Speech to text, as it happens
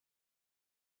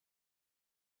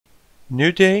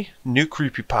New day, new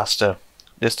creepypasta.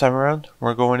 This time around,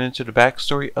 we're going into the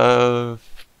backstory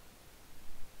of...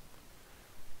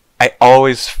 I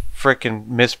always frickin'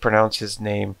 mispronounce his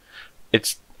name.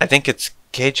 I think it's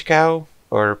Kagekao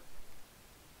or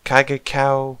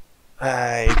Kagekao.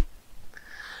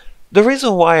 The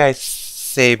reason why I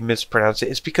say mispronounce it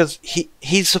is because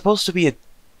he's supposed to be a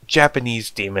Japanese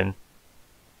demon.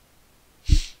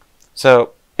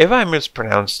 So, if I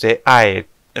mispronounced it, I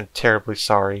am terribly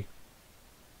sorry.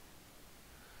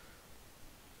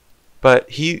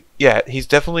 But he's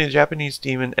definitely a Japanese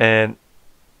demon, and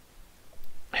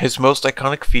his most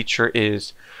iconic feature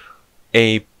is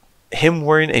him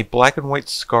wearing a black and white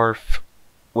scarf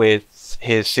with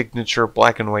his signature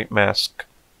black and white mask.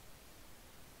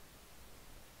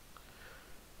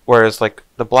 Whereas, like,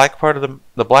 the black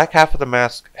half of the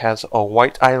mask has a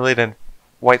white eyelid and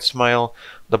white smile.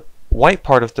 The white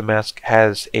part of the mask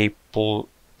has a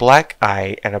black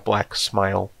eye and a black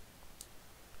smile.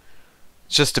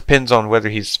 It just depends on whether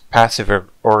he's passive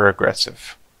or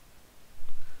aggressive.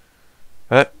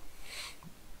 But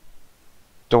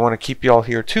don't want to keep y'all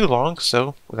here too long,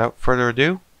 so without further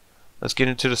ado, let's get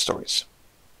into the stories.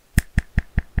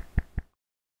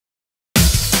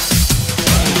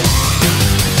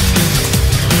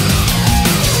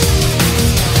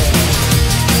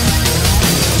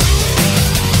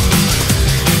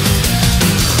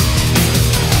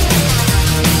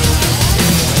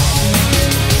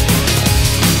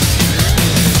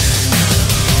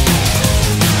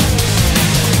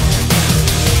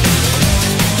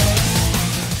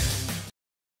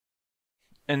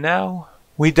 And now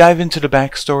we dive into the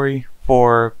backstory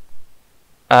for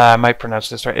I might pronounce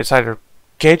this right. It's either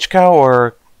Kagekao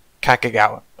or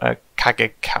Kagekao.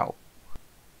 Kagekao.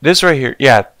 This right here,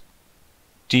 yeah.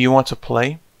 Do you want to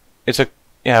play? It's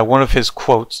one of his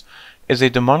quotes is a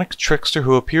demonic trickster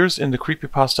who appears in the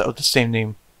creepypasta of the same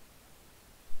name.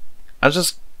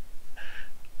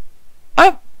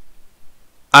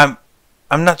 I'm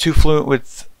not too fluent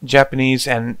with Japanese,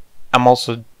 and I'm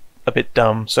also a bit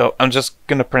dumb, so I'm just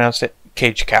gonna pronounce it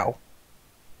Kagekao.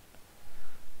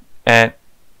 And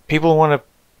people want to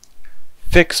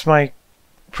fix my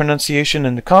pronunciation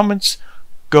in the comments,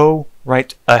 go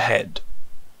right ahead.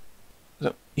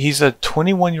 So, he's a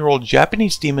 21-year-old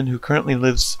Japanese demon who currently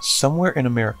lives somewhere in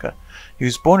America. He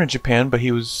was born in Japan, but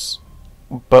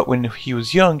when he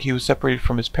was young, he was separated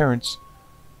from his parents,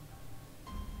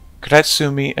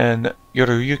 Kuratsumi and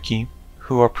Yoruyuki,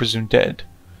 who are presumed dead.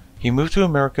 He moved to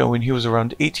America when he was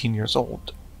around 18 years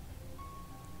old.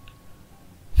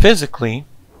 Physically,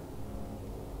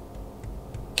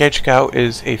 Kagekao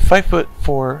is a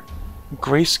 5'4"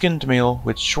 gray-skinned male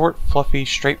with short, fluffy,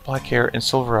 straight black hair and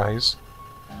silver eyes.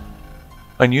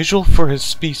 Unusual for his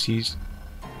species,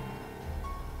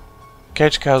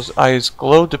 Kagekao's eyes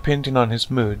glow depending on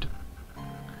his mood.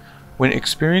 When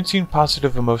experiencing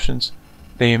positive emotions,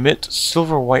 they emit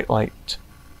silver-white light.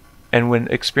 And when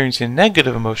experiencing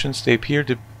negative emotions, they appear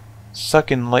to suck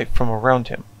in light from around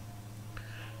him.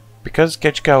 Because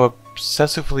Kagekao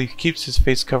obsessively keeps his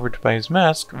face covered by his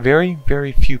mask, very,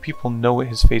 very few people know what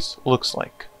his face looks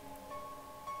like.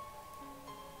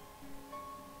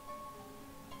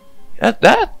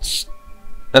 That's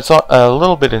a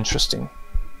little bit interesting.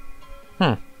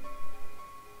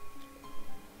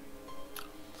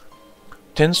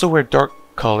 Tends to wear dark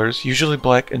colors, usually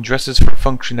black, and dresses for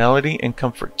functionality and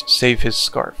comfort, save his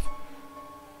scarf.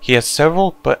 He has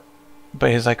several, but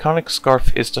his iconic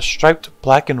scarf is the striped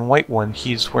black and white one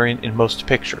he's wearing in most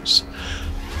pictures.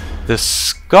 The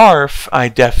scarf, I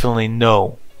definitely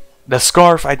know. The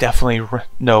scarf, I definitely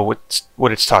know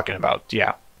what it's talking about,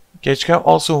 yeah. Kagekao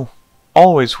also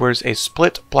always wears a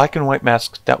split black and white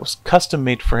mask that was custom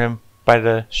made for him by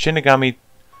the Shinigami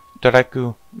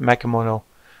Daraku Makimono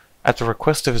at the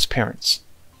request of his parents.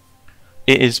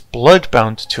 It is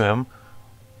blood-bound to him.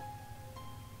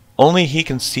 Only he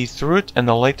can see through it, and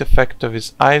the light effect of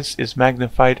his eyes is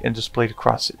magnified and displayed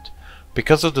across it.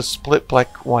 Because of the split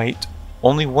black-white,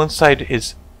 only one side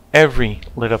is very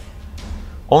lit up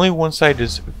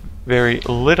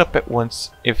at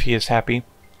once if he is happy.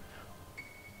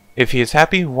 If he is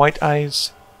happy, white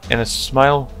eyes and a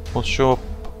smile will show up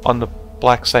on the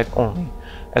black side only,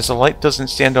 as the light doesn't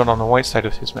stand out on the white side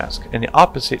of his mask, and the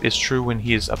opposite is true when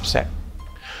he is upset.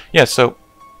 Yeah, so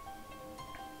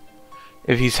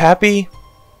if he's happy,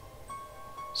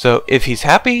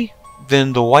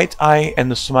 then the white eye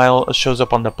and the smile shows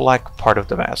up on the black part of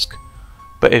the mask.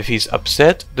 But if he's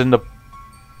upset, then the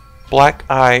black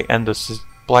eye and the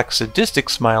black sadistic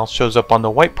smile shows up on the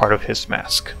white part of his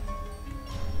mask.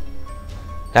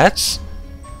 That's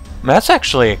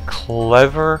actually a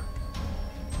clever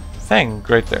thing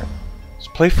right there.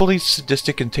 playfully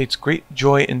sadistic and takes great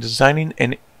joy in designing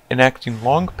and enacting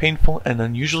long, painful, and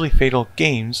unusually fatal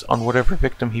games on whatever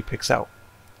victim he picks out.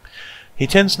 He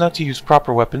tends not to use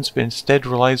proper weapons, but instead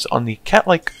relies on the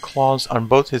cat-like claws on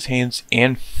both his hands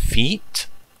and feet?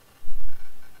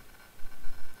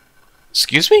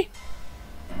 Excuse me?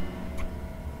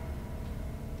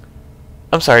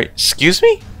 I'm sorry, excuse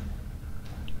me?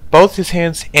 Both his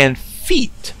hands and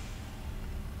feet.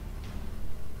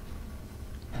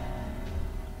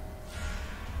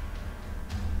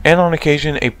 And on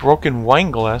occasion, a broken wine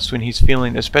glass when he's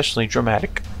feeling especially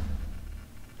dramatic.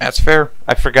 That's fair.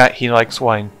 I forgot he likes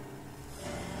wine.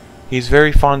 He's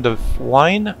very fond of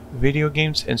wine, video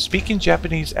games, and speaking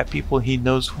Japanese at people he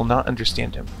knows will not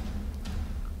understand him.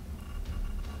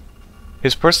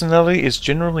 His personality is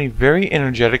generally very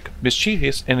energetic,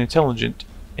 mischievous, and intelligent.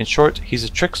 In short, he's a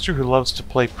trickster who loves to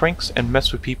play pranks and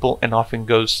mess with people and often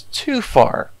goes too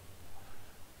far.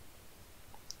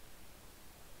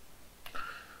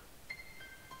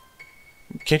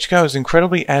 Kagekao is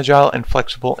incredibly agile and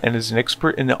flexible and is an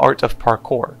expert in the art of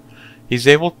parkour. He's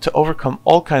able to overcome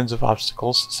all kinds of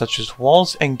obstacles, such as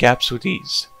walls and gaps, with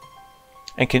ease,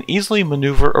 and can easily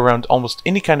maneuver around almost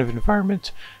any kind of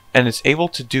environment, and is able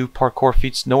to do parkour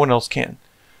feats no one else can.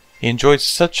 He enjoys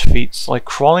such feats like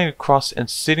crawling across and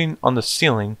sitting on the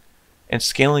ceiling and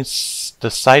scaling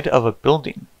the side of a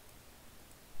building.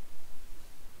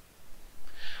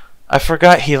 I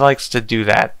forgot he likes to do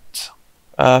that.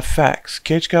 Facts.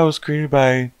 Kagekao was created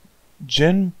by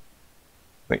Jin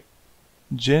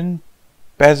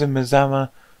Bazumizama,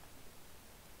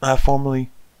 formerly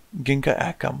Ginka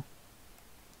Akam.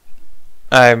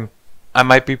 I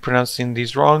might be pronouncing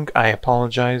these wrong. I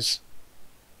apologize.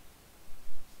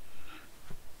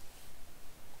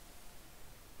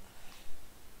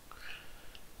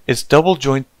 Is double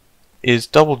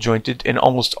jointed in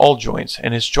almost all joints,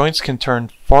 and his joints can turn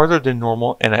farther than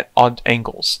normal and at odd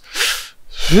angles.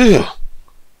 Phew.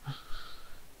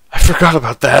 I forgot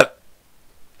about that.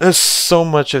 There's so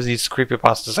much of these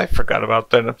creepypastas I forgot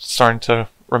about that I'm starting to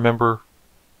remember.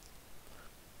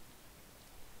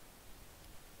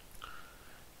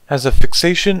 Has a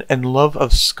fixation and love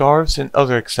of scarves and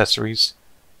other accessories.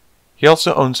 He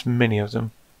also owns many of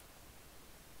them.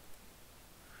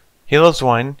 He loves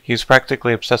wine. He's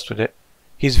practically obsessed with it.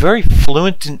 He's very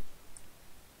fluent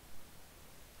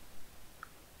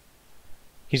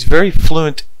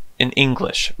in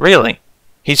English. Really?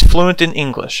 He's fluent in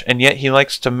English, and yet he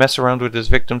likes to mess around with his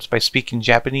victims by speaking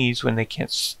Japanese when they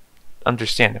can't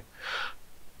understand him.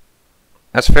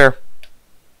 That's fair.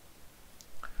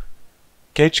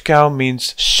 Kagekao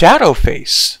means shadow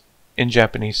face in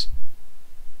Japanese.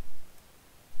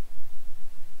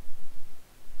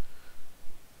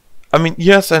 I mean,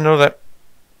 yes, I know that.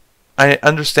 I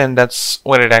understand that's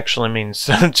what it actually means.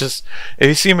 Just, if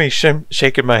you see me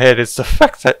shaking my head, it's the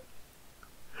fact that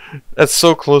that's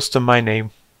so close to my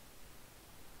name.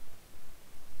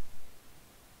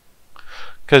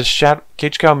 Because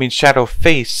Kagekao means shadow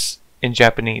face in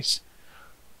Japanese.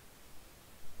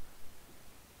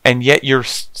 And yet you're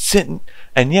sitting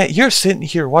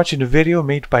here watching a video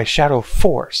made by Shadow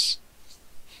Force.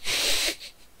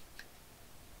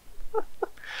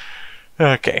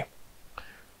 Okay.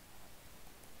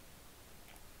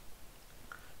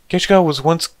 Kagekao was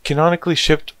once canonically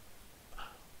shipped.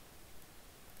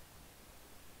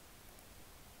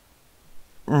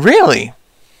 Really?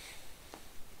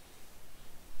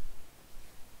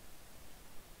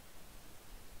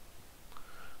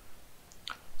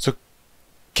 So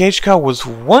Kagekao was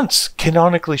once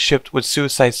canonically shipped with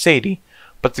Suicide Sadie,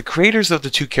 but the creators of the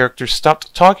two characters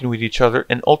stopped talking with each other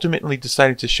and ultimately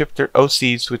decided to ship their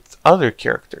OCs with other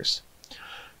characters.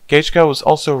 Kagekao was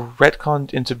also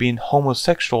retconned into being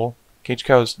homosexual.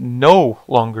 Kagekao is no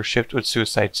longer shipped with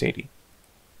Suicide Sadie.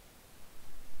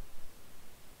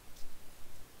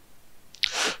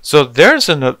 So there's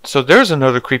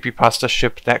another creepypasta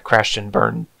ship that crashed and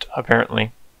burned,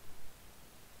 apparently.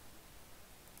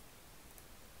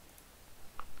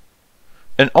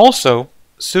 And also,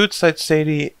 Suicide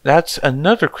Sadie, that's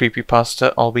another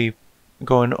creepypasta I'll be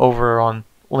going over on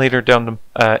later down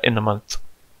in the month.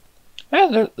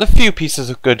 And there's a few pieces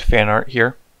of good fan art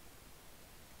here.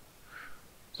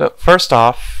 So first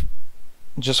off,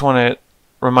 just want to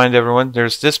remind everyone,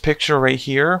 there's this picture right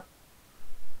here.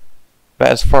 But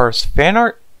as far as fan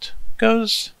art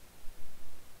goes,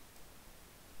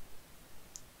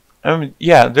 I mean,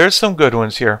 yeah, there's some good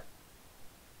ones here.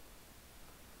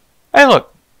 Hey,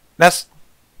 look, there's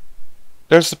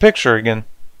the picture again.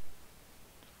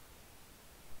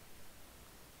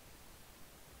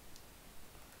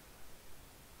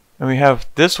 I we have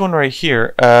this one right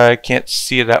here. I can't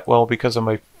see it that well because of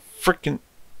my freaking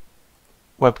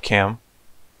webcam.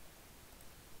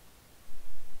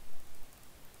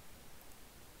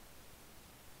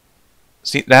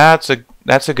 See, that's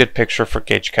a good picture for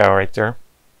Kagekao right there.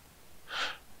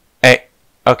 Hey,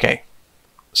 okay.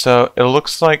 So it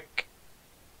looks like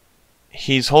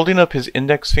he's holding up his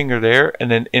index finger there, and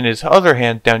then in his other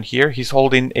hand down here, he's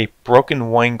holding a broken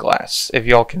wine glass, if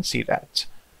y'all can see that.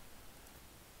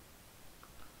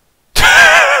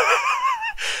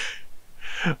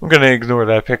 I'm gonna ignore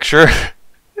that picture.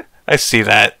 I see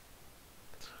that.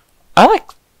 I like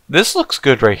this. Looks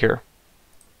good right here.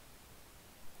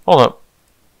 Hold up.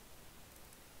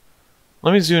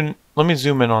 Let me zoom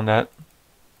in on that.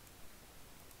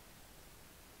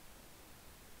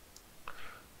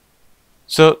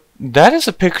 So that is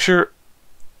a picture.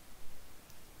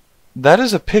 That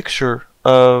is a picture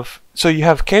of. So you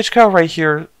have Kagekao right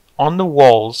here on the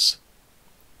walls,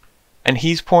 and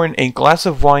he's pouring a glass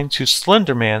of wine to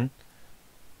Slenderman.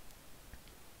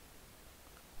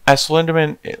 As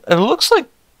Slenderman, it looks like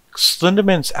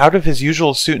Slenderman's out of his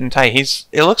usual suit and tie.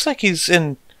 It looks like he's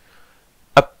in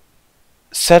a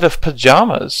set of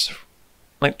pajamas,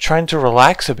 like trying to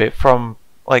relax a bit from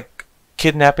like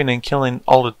kidnapping and killing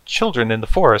all the children in the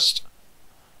forest.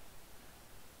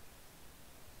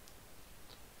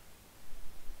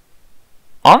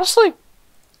 Honestly,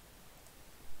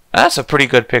 that's a pretty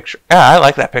good picture. Yeah, I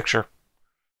like that picture.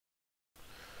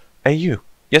 Hey you,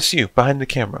 yes you, behind the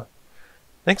camera.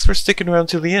 Thanks for sticking around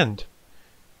till the end.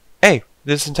 Hey,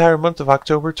 this entire month of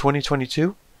October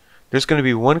 2022, there's going to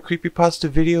be one creepypasta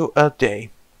video a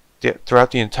day throughout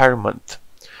the entire month.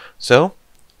 So,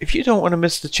 if you don't want to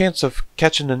miss the chance of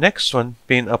catching the next one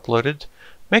being uploaded,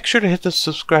 make sure to hit the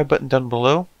subscribe button down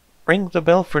below, ring the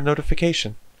bell for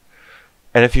notification.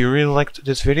 And if you really liked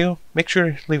this video, make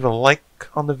sure to leave a like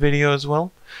on the video as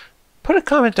well. Put a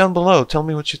comment down below, tell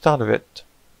me what you thought of it.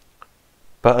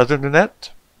 But other than that,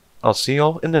 I'll see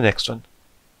y'all in the next one.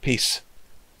 Peace.